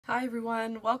Hi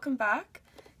everyone, welcome back.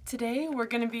 Today we're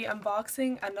going to be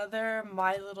unboxing another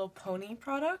My Little Pony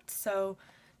product. So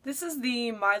this is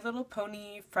the My Little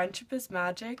Pony Friendship is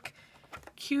Magic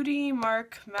Cutie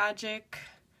Mark Magic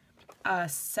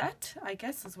set, I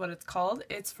guess is what it's called.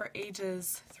 It's for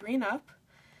ages 3 and up,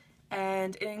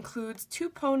 and it includes 2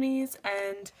 ponies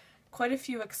and quite a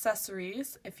few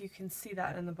accessories, if you can see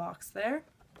that in the box there.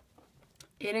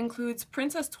 It includes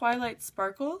Princess Twilight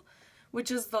Sparkle, which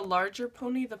is the larger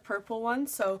pony, the purple one,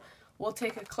 so we'll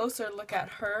take a closer look at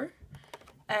her.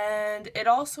 And it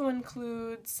also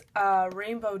includes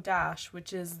Rainbow Dash,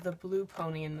 which is the blue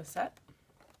pony in the set.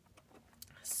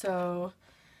 So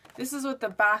this is what the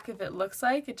back of it looks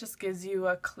like. It just gives you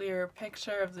a clear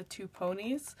picture of the 2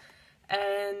 ponies.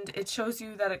 And it shows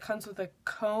you that it comes with a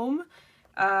comb.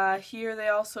 Here they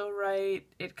also write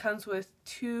it comes with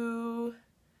 2,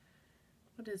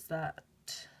 what is that?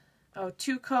 Oh,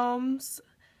 2 combs,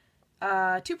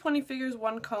 2 pony figures,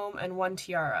 1 comb, and 1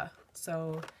 tiara.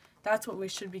 So that's what we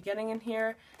should be getting in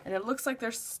here. And it looks like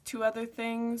there's 2 other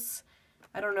things.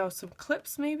 I don't know, some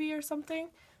clips maybe or something.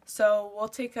 So we'll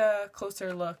take a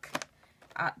closer look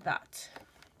at that.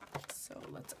 So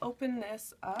let's open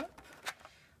this up.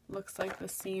 Looks like the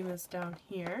seam is down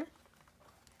here.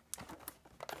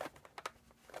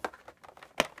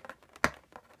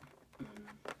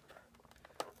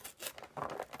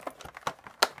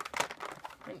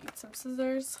 I need some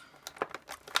scissors.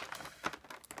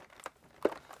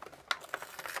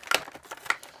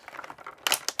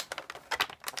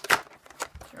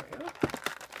 There we go.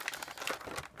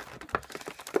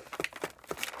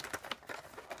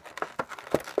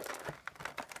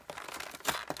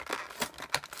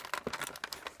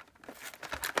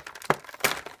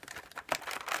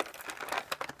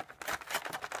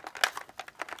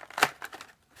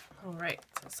 Alright,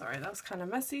 so sorry, that was kind of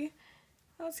messy.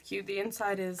 That's cute. The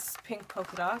inside is pink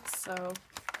polka dots, so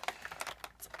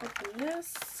let's open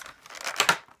this.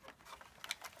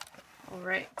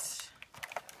 Alright.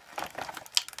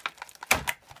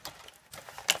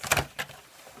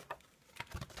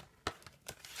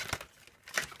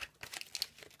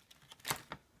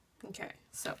 Okay,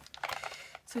 so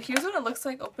here's what it looks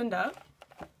like opened up.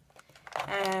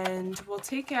 And we'll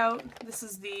take out, this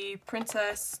is the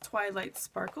Princess Twilight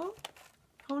Sparkle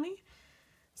pony.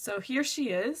 So here she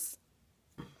is.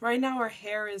 Right now her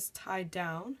hair is tied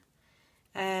down,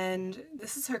 and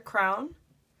this is her crown.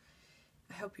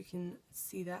 I hope you can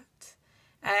see that.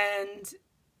 And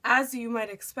as you might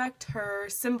expect, her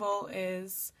symbol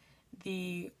is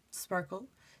the sparkle.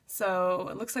 So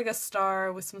it looks like a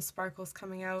star with some sparkles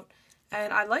coming out.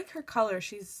 And I like her color.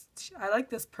 I like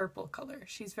this purple color.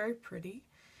 She's very pretty.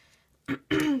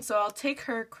 So I'll take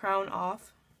her crown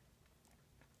off.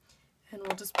 And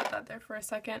we'll just put that there for a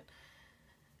second.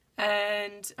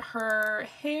 And her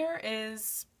hair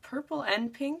is purple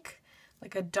and pink,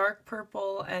 like a dark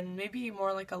purple and maybe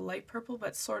more like a light purple,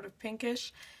 but sort of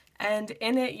pinkish. And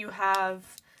in it you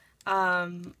have,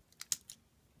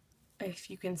 if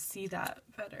you can see that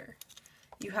better,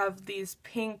 you have these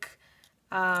pink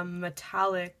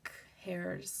metallic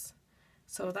hairs.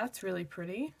 So that's really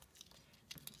pretty.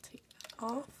 Take that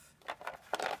off.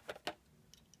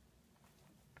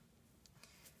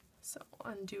 So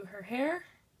undo her hair.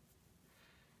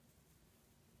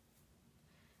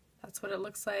 That's what it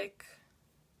looks like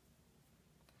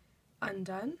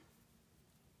undone.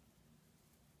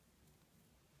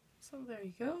 So there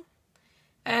you go.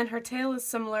 And her tail is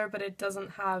similar, but it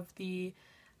doesn't have the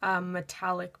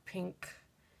metallic pink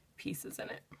pieces in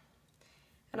it.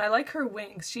 And I like her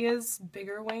wings. She has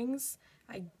bigger wings.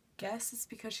 I guess it's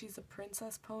because she's a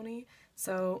princess pony.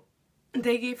 So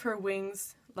they gave her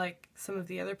wings like some of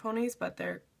the other ponies, but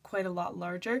they're quite a lot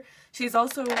larger. She's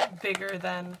also bigger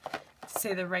than,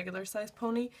 say, the regular size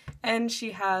pony, and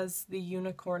she has the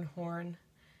unicorn horn,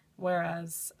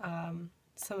 whereas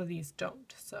some of these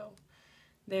don't. So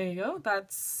there you go.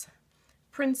 That's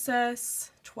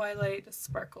Princess Twilight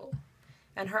Sparkle.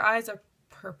 And her eyes are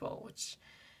purple, which,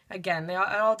 again, it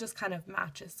all just kind of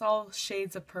matches. It's all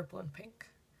shades of purple and pink.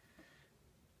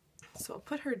 So I'll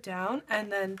put her down,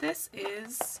 and then this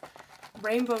is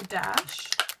Rainbow Dash.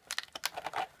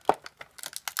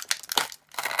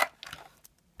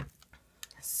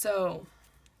 So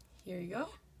here you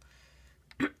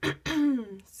go.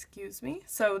 Excuse me.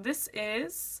 So this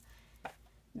is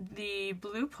the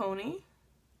blue pony.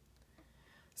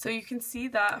 So you can see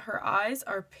that her eyes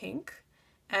are pink,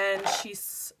 and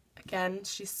she's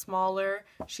smaller.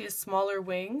 She has smaller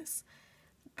wings.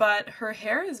 But her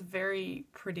hair is very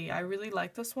pretty. I really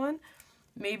like this one.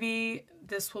 Maybe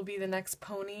this will be the next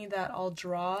pony that I'll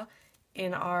draw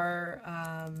in our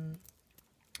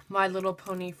My Little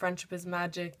Pony Friendship is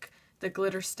Magic, the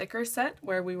glitter sticker set,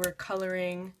 where we were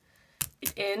coloring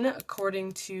it in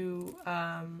according to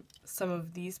some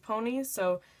of these ponies.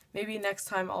 So maybe next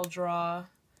time I'll draw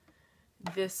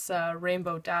this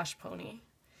Rainbow Dash pony,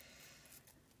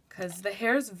 because the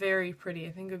hair is very pretty.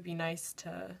 I think it would be nice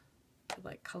to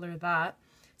like color that.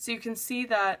 So you can see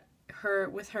that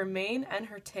with her mane and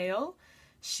her tail,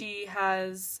 she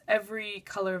has every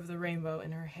color of the rainbow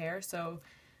in her hair. So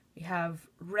we have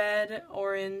red,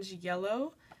 orange,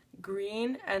 yellow,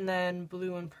 green, and then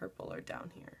blue and purple are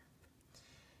down here.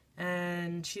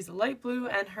 And she's a light blue,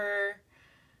 and her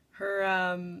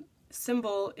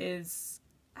symbol is,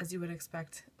 as you would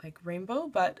expect, like rainbow,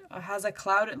 but has a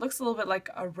cloud. It looks a little bit like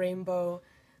a rainbow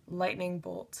lightning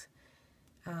bolt.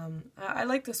 I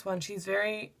like this one. She's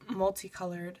very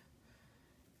multicolored.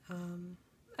 And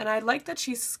I like that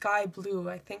she's sky blue.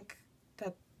 I think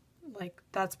that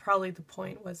that's probably the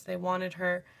point, was they wanted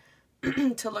her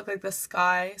to look like the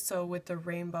sky, so with the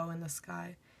rainbow in the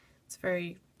sky. It's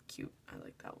very cute. I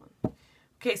like that one.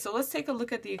 Okay, so let's take a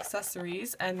look at the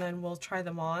accessories and then we'll try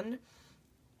them on.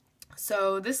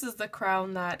 So this is the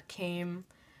crown that came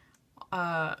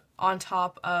on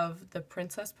top of the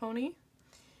princess pony.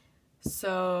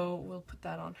 So we'll put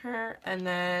that on her. And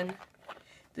then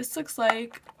this looks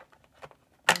like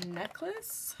a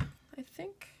necklace, I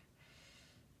think.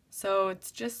 So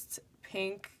it's just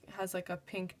pink, has like a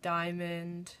pink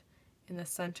diamond in the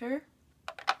center.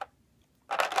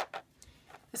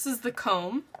 This is the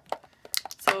comb.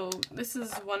 So this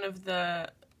is one of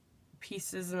the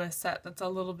pieces in a set that's a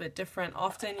little bit different.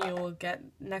 Often you'll get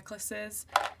necklaces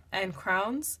and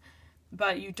crowns,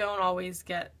 but you don't always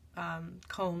get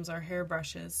combs or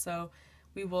hairbrushes. So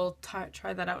we will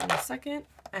try that out in a second.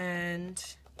 And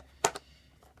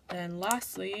then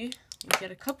lastly, we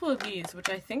get a couple of these, which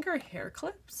I think are hair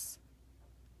clips.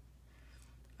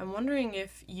 I'm wondering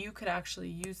if you could actually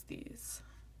use these.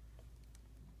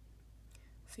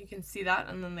 So you can see that,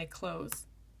 and then they close.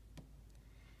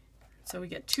 So we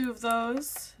get two of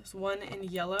those. There's one in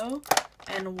yellow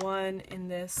and one in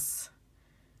this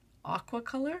aqua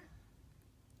color.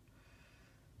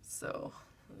 So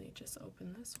let me just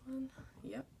open this one.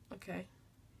 Yep, okay.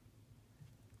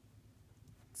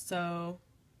 So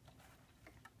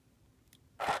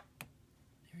there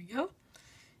we go.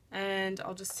 And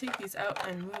I'll just take these out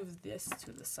and move this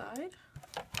to the side.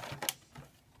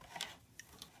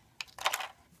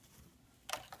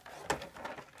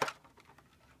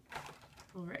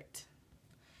 Alright,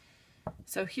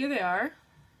 so here they are,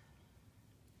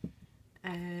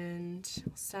 and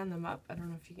I'll stand them up. I don't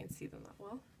know if you can see them that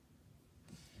well.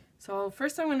 So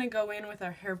first I'm going to go in with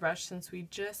our hairbrush, since we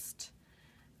just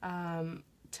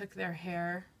took their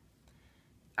hair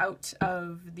out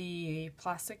of the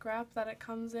plastic wrap that it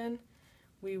comes in.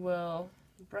 We will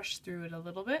brush through it a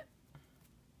little bit.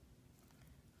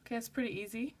 Okay, it's pretty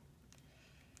easy.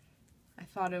 I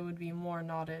thought it would be more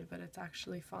knotted, but it's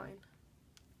actually fine.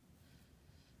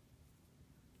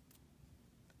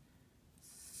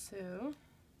 So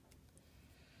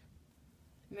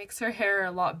it makes her hair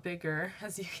a lot bigger,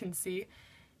 as you can see.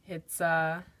 It's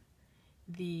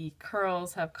the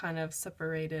curls have kind of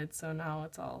separated, so now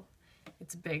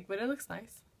it's big, but it looks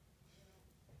nice.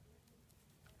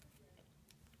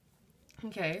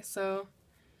 Okay, so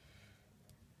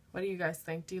what do you guys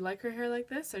think? Do you like her hair like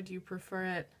this, or do you prefer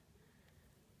it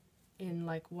in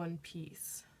like one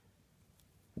piece?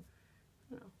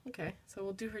 Oh, okay, so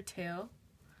we'll do her tail.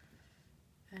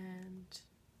 And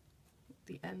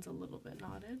the end's a little bit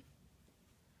knotted.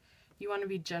 You want to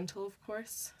be gentle, of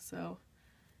course, so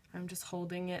I'm just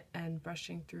holding it and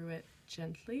brushing through it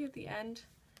gently at the end,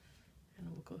 and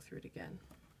we'll go through it again.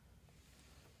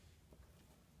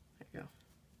 There you go.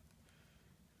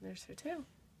 And there's her tail.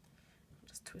 I'll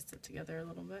just twist it together a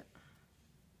little bit.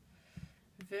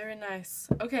 Very nice.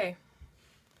 Okay,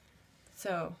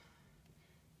 so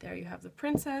there you have the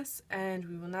princess, and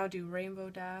we will now do Rainbow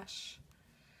Dash.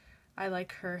 I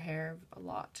like her hair a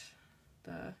lot.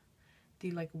 The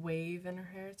like wave in her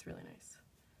hair, it's really nice.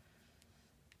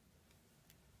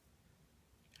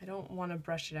 I don't want to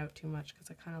brush it out too much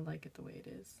because I kind of like it the way it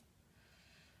is.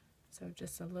 So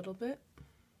just a little bit.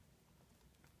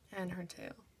 And her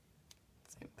tail,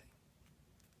 same thing.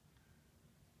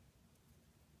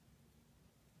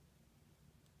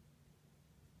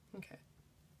 Okay.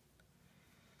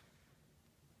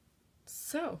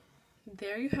 So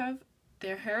there you have.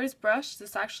 Their hair is brushed.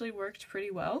 This actually worked pretty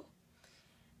well.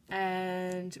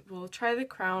 And we'll try the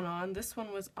crown on. This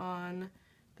one was on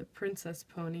the princess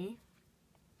pony.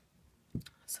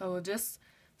 So we'll just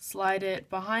slide it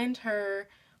behind her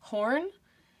horn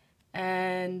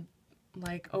and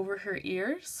like over her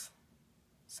ears.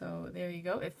 So there you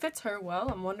go. It fits her well.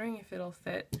 I'm wondering if it'll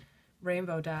fit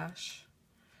Rainbow Dash.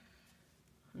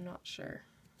 I'm not sure.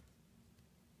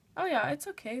 Oh yeah, it's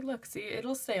okay. Look, see,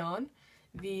 it'll stay on.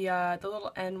 The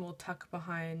little end will tuck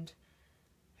behind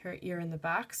her ear in the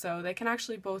back, so they can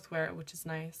actually both wear it, which is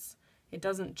nice. It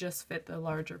doesn't just fit the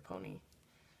larger pony.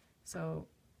 So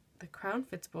the crown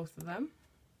fits both of them.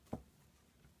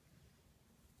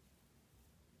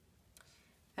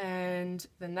 And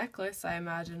the necklace, I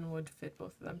imagine, would fit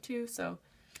both of them too, so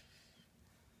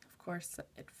of course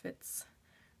it fits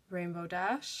Rainbow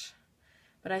Dash.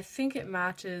 But I think it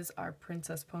matches our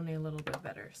princess pony a little bit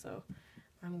better, so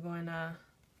I'm going to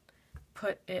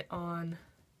put it on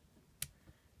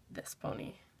this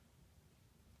pony.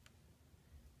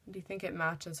 Do you think it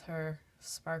matches her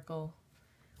sparkle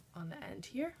on the end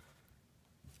here?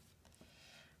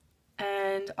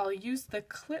 And I'll use the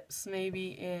clips maybe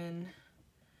in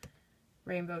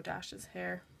Rainbow Dash's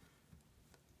hair.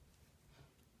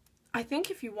 I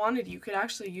think if you wanted, you could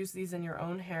actually use these in your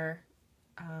own hair.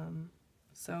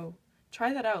 So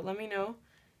try that out. Let me know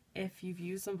if you've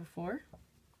used them before.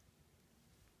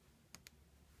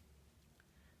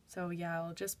 So yeah,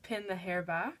 I'll just pin the hair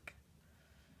back.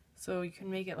 So you can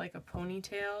make it like a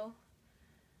ponytail,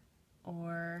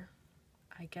 or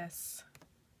I guess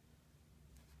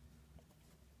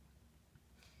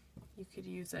you could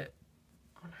use it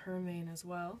on her mane as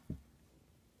well.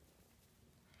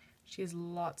 She has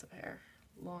lots of hair,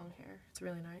 long hair. It's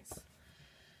really nice.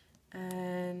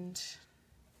 And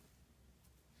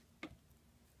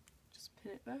just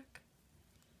pin it back.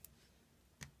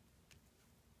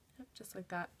 Yep, just like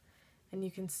that. And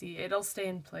you can see it'll stay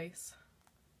in place.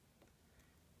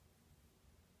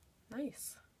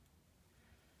 Nice.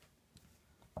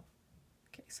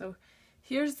 Okay, so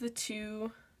here's the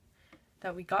two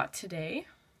that we got today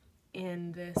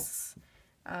in this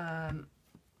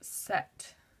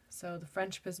set. So the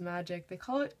Friendship is Magic, they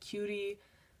call it Cutie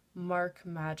Mark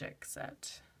Magic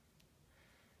set.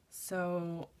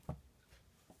 So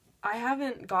I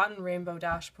haven't gotten Rainbow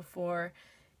Dash before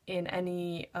in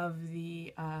any of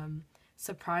the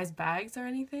surprise bags or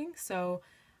anything, so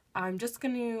I'm just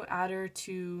going to add her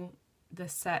to the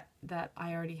set that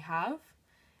I already have.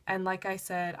 And like I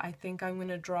said, I think I'm going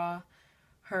to draw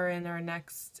her in our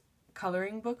next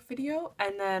coloring book video,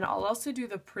 and then I'll also do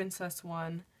the princess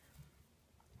one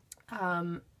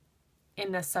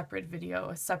in a separate video,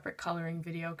 a separate coloring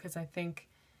video, because I think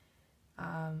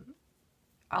I'll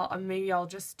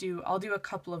do a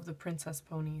couple of the princess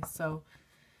ponies. So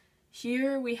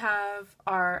here we have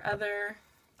our other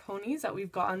ponies that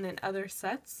we've gotten in other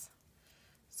sets.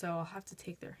 So I'll have to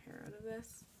take their hair out of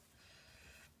this.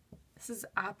 This is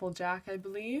Applejack, I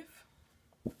believe.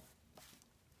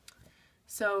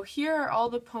 So here are all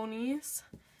the ponies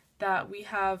that we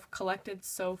have collected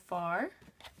so far.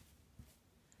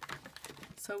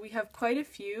 So we have quite a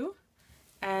few,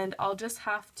 and I'll just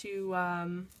have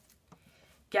to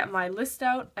get my list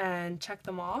out and check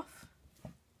them off.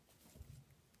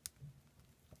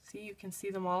 See, you can see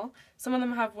them all. Some of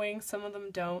them have wings, some of them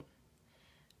don't.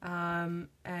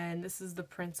 And this is the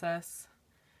princess,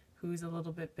 who's a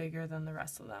little bit bigger than the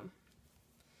rest of them.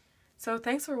 So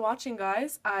thanks for watching,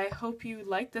 guys. I hope you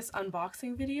liked this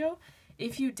unboxing video.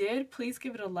 If you did, please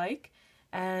give it a like,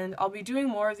 and I'll be doing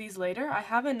more of these later. I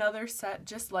have another set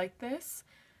just like this.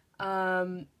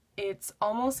 It's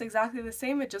almost exactly the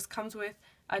same, it just comes with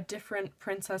a different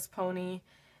princess pony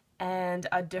and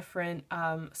a different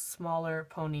smaller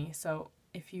pony. So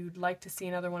if you'd like to see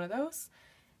another one of those,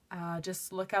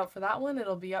 just look out for that one.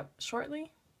 It'll be up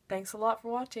shortly. Thanks a lot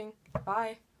for watching.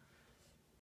 Bye.